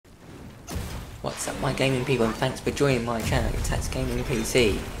What's up my gaming people, and thanks for joining my channel, Tat Gaming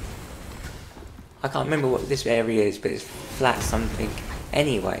PC. I can't remember what this area is, but it's flat something.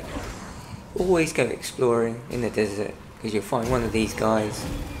 Anyway, always go exploring in the desert, because you'll find one of these guys.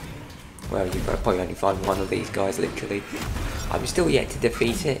 Well, you'll probably only find one of these guys, literally. I'm still yet to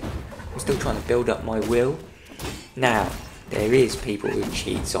defeat it. I'm still trying to build up my will. Now, there is people with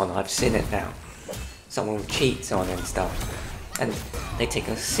cheats on, I've seen it now. Someone with cheats on and stuff. And they take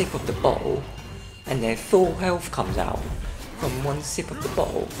a sip of the bottle, and their full health comes out from one sip of the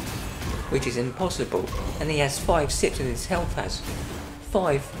bottle, which is impossible. And he has 5 sips and his health has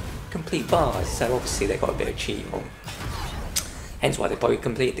 5 complete bars, so obviously they got a bit of cheat on. Hence why they probably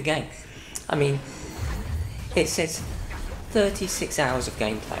complete the game. I mean, it says 36 hours of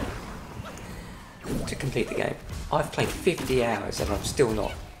gameplay to complete the game. I've played 50 hours and I'm still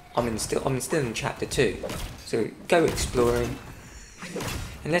not. I'm still in chapter 2. So go exploring.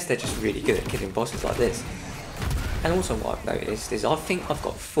 Unless they're just really good at killing bosses like this. And also what I've noticed is I think I've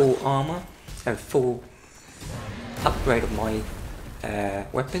got full armour and full upgrade of my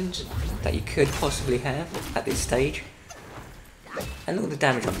weapons that you could possibly have at this stage. And look at the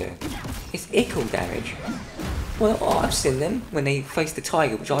damage I'm doing. It's equal damage. Well, I've seen them when they face the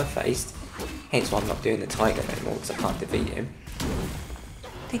tiger, which I faced. Hence why I'm not doing the tiger anymore, because I can't defeat him.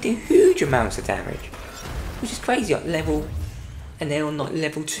 They do huge amounts of damage, which is crazy. Like level, and they're on like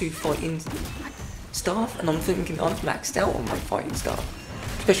level 2 fighting staff, and I'm thinking I'm maxed out on my fighting staff,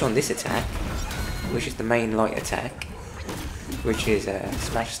 especially on this attack, which is the main light attack, which is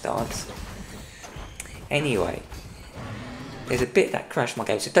smash stance. Anyway, there's a bit that crashed my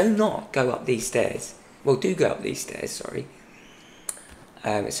game, so do not go up these stairs. Well, do go up these stairs, sorry.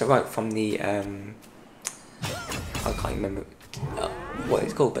 It's right from the, I can't remember what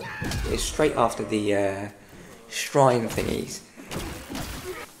it's called, but it's straight after the shrine thingies.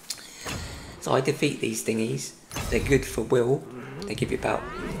 So I defeat these thingies. They're good for will. They give you about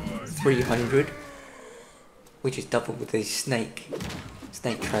 300, which is double with the snake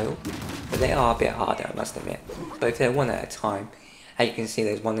trail. But they are a bit harder, I must admit. But if they're one at a time, as you can see,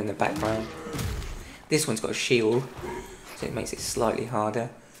 there's one in the background. This one's got a shield, so it makes it slightly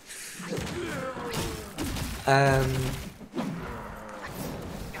harder.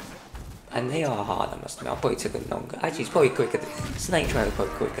 And they are hard, I must admit. I probably took it longer. Actually, it's probably quicker. Snake trail is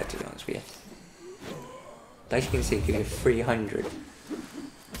probably quicker, to be honest with you. But as you can see, it gives you 300.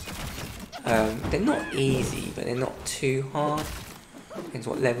 They're not easy, but they're not too hard. Depends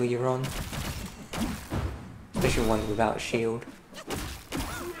what level you're on. Especially one without a shield.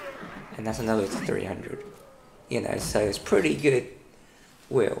 And that's another 300. You know, so it's pretty good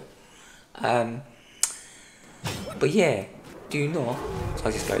will. But yeah, do not. So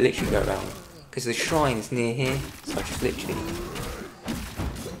I just literally go around, because the shrine is near here. So I just literally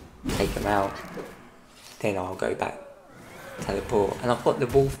take them out. Then I'll go back, teleport, and I've got the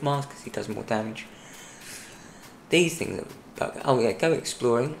wolf mask because he does more damage. These things are, oh yeah, go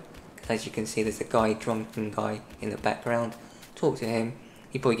exploring. As you can see, there's a guy, drunken guy in the background. Talk to him.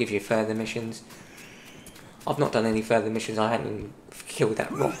 He probably gives you further missions. I've not done any further missions. I haven't killed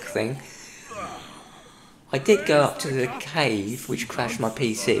that rock thing. I did go up to the cave, which crashed my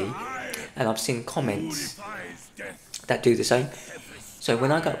PC, and I've seen comments that do the same. So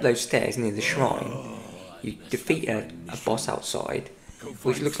when I go up those stairs near the shrine, you defeat a boss outside,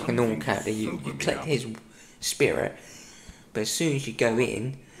 which looks like a normal character. You collect his spirit, but as soon as you go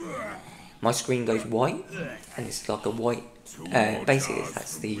in, my screen goes white, and it's like a white, basically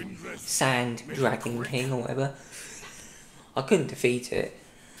that's the Sand Dragon King or whatever. I couldn't defeat it,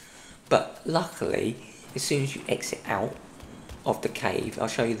 but luckily, as soon as you exit out of the cave, I'll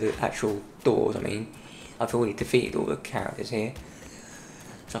show you the actual doors. I mean, I've already defeated all the characters here,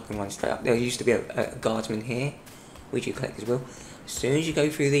 so I can run straight up. There used to be a guardsman here, which you collect as well. As soon as you go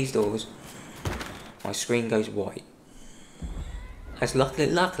through these doors, my screen goes white. As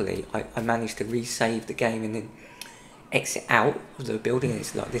luckily, I managed to resave the game and then exit out of the building, and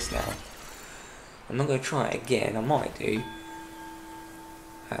it's like this now. I'm not going to try it again. I might do.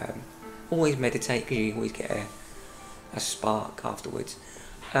 Always meditate, because you always get a spark afterwards.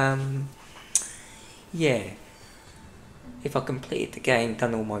 Yeah. If I completed the game,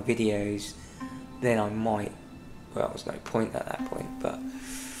 done all my videos, then I might. Well, there's no point at that point, but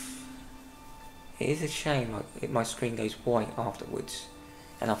it is a shame. Like, my screen goes white afterwards,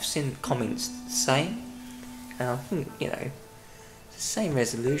 and I've seen comments the same, and I think, you know, it's the same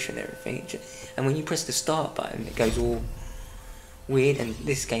resolution, everything. And when you press the start button, it goes all weird, and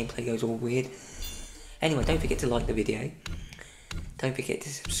this gameplay goes all weird. Anyway, don't forget to like the video, don't forget to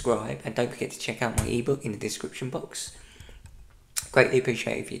subscribe, and don't forget to check out my ebook in the description box. Greatly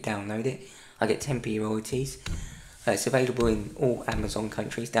appreciate it if you download it. I get 10p royalties. It's available in all Amazon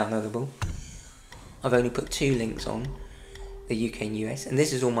countries, downloadable. I've only put 2 links on, the UK and US, and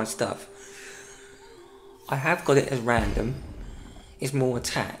this is all my stuff. I have got it as random. It's more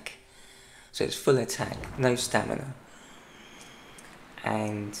attack, so it's full attack, no stamina.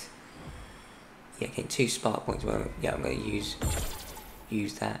 And yeah, getting 2 spark points. Well, yeah, I'm going to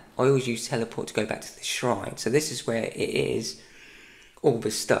use that. I always use teleport to go back to the shrine. So this is where it is. All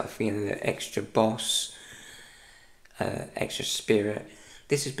the stuff, you know, the extra boss, extra spirit.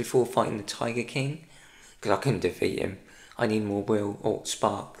 This is before fighting the Tiger King, because I couldn't defeat him. I need more will or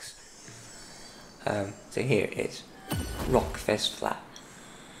sparks. So here it is, Rockrest Flat.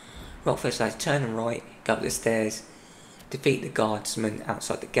 Rockrest Flat, turn right, go up the stairs, defeat the guardsman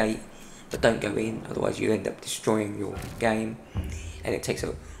outside the gate, but don't go in, otherwise you end up destroying your game, and it takes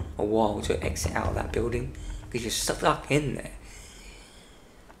a while to exit out of that building, because you're stuck in there.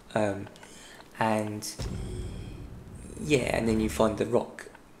 And yeah, and then you find the rock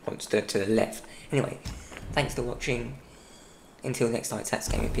monster to the left. Anyway, thanks for watching. Until next time, Tat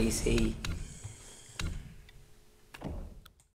Gaming PC.